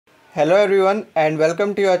Hello everyone and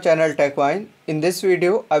welcome to your channel TechWine. In this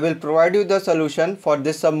video, I will provide you the solution for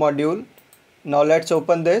this submodule. Now let's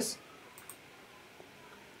open this.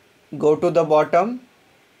 Go to the bottom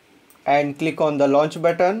and click on the launch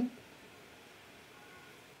button.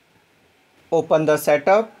 Open the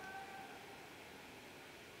setup.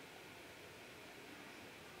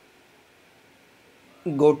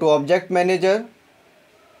 Go to Object Manager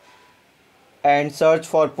and search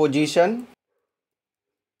for position.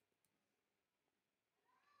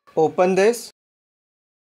 Open this.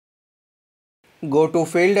 Go to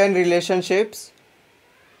Field and Relationships.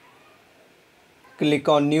 Click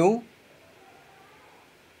on New.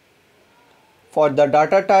 For the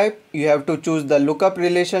data type, you have to choose the lookup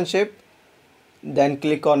relationship. Then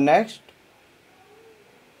click on Next.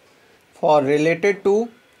 For Related to,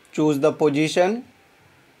 choose the position.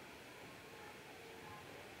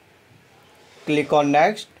 Click on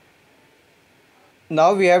Next.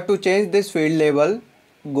 Now we have to change this field label.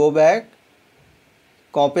 Go back,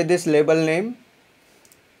 copy this label name,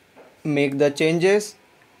 make the changes,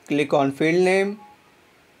 click on field name,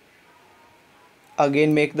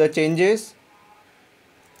 again make the changes,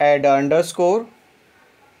 add an underscore,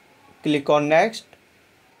 click on Next,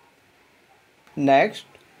 Next,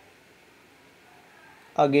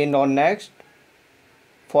 again on Next.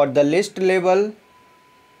 For the list label,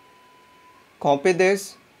 copy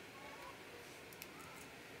this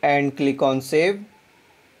and click on Save.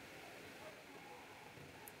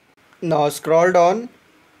 Now scroll down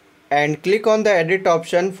and click on the edit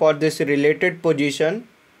option for this related position.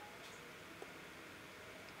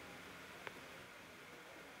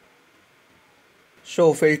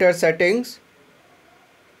 Show filter settings.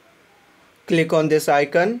 Click on this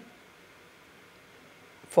icon.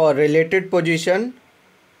 For related position,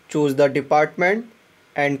 choose the department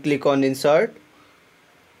and click on insert.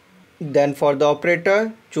 Then for the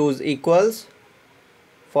operator, choose equals.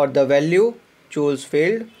 For the value, choose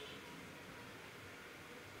field.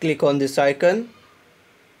 Click on this icon.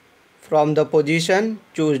 From the position,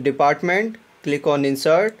 choose department, click on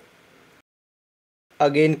insert.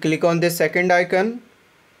 Again click on this second icon.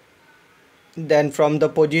 Then from the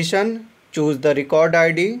position, choose the record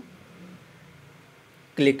ID.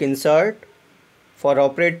 Click insert. For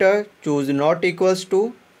operator, choose not equals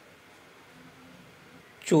to.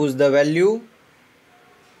 Choose the value.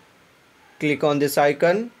 Click on this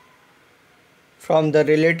icon. From the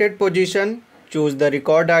related position, choose the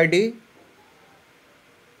record ID.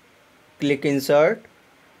 Click insert.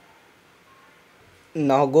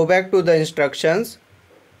 Now go back to the instructions.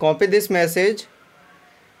 Copy this message.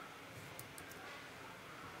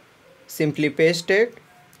 Simply paste it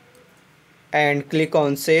and click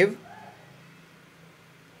on Save.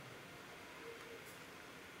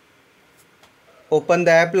 Open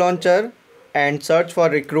the app launcher and search for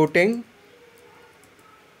recruiting.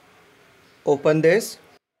 Open this.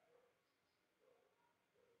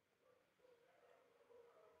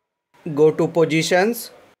 Go to positions,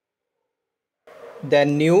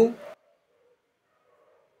 then new.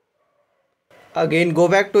 Again go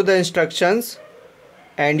back to the instructions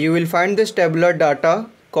and you will find this tabular data.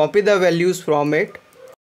 Copy the values from it.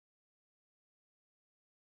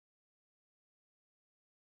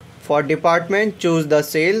 For department, choose the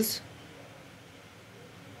sales.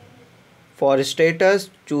 For status,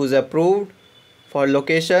 choose approved. For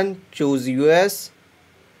location, choose US.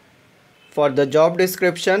 For the job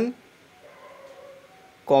description,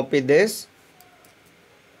 copy this.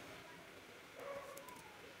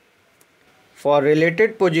 For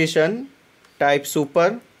related position, type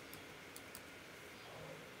super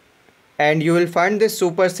and you will find this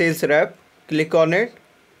super sales rep. Click on it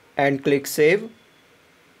and click Save.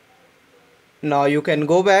 Now you can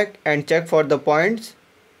go back and check for the points.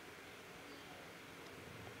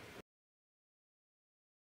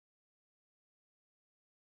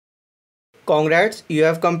 Congrats, you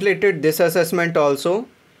have completed this assessment also.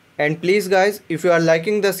 And please guys, if you are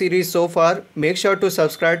liking the series so far, make sure to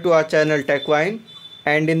subscribe to our channel TechWine.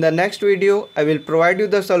 And in the next video, I will provide you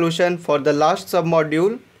the solution for the last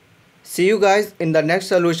submodule. See you guys in the next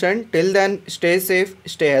solution. Till then, stay safe,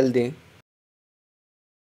 stay healthy.